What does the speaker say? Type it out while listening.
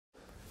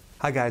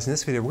Hi guys, in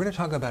this video we're going to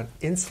talk about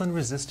insulin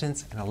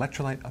resistance and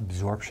electrolyte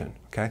absorption.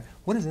 Okay,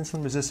 what is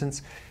insulin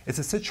resistance? It's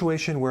a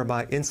situation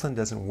whereby insulin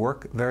doesn't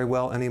work very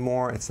well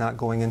anymore. It's not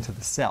going into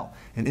the cell.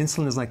 And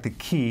insulin is like the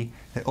key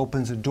that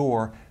opens a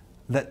door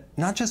that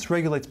not just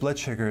regulates blood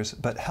sugars,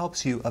 but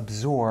helps you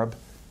absorb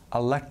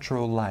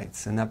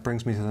electrolytes. And that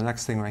brings me to the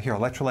next thing right here.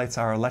 Electrolytes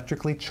are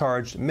electrically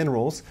charged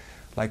minerals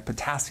like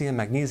potassium,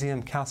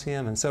 magnesium,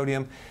 calcium, and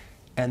sodium.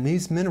 And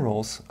these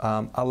minerals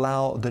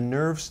allow the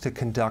nerves to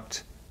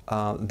conduct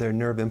their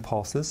nerve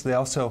impulses. They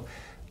also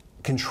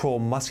control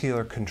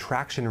muscular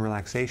contraction and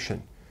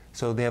relaxation.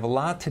 So they have a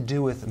lot to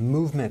do with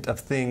movement of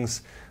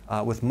things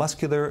with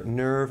muscular,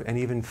 nerve, and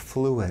even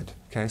fluid.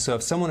 Okay? So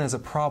if someone has a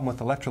problem with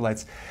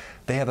electrolytes,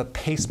 they have a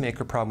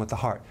pacemaker problem with the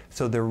heart.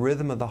 So the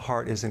rhythm of the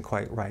heart isn't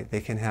quite right.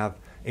 They can have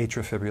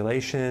atrial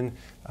fibrillation,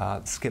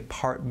 skip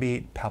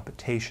heartbeat,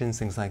 palpitations,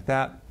 things like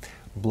that,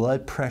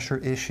 blood pressure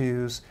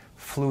issues,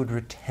 fluid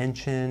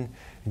retention,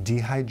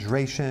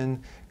 dehydration,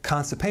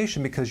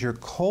 constipation, because your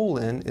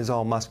colon is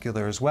all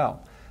muscular as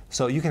well.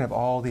 So you can have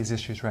all these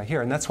issues right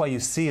here. And that's why you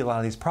see a lot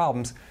of these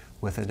problems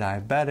with a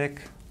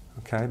diabetic,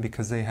 okay,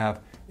 because they have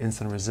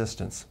insulin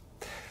resistance.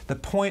 The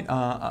point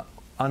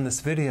on this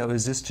video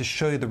is just to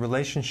show you the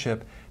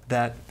relationship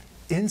that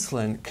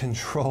insulin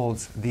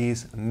controls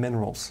these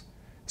minerals.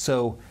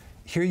 So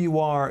here you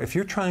are, if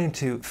you're trying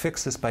to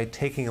fix this by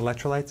taking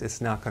electrolytes, it's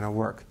not going to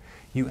work.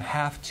 You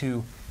have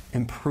to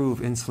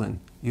improve insulin.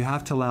 You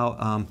have to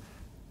allow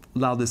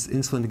this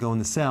insulin to go in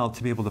the cell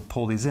to be able to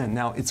pull these in.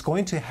 Now, it's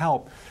going to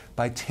help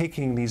by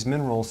taking these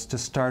minerals to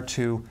start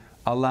to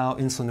allow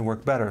insulin to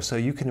work better. So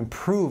you can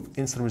improve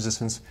insulin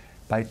resistance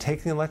by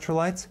taking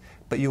electrolytes,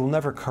 but you will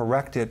never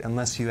correct it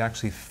unless you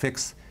actually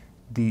fix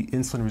the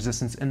insulin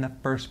resistance in the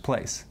first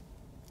place.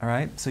 All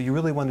right? So you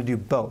really want to do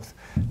both.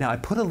 Now, I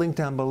put a link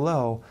down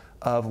below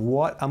of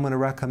what I'm going to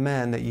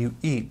recommend that you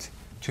eat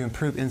to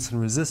improve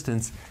insulin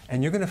resistance,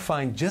 and you're going to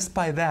find just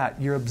by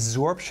that your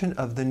absorption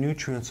of the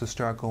nutrients will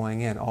start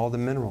going in, all the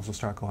minerals will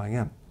start going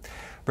in,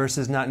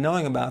 versus not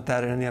knowing about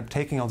that and ending up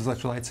taking all these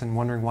electrolytes and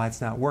wondering why it's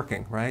not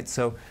working, right?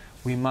 So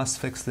we must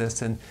fix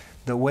this, and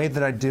the way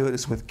that I do it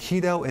is with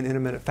keto and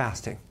intermittent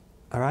fasting.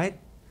 All right,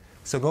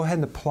 so go ahead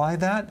and apply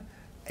that,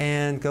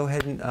 and go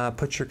ahead and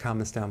put your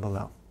comments down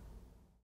below.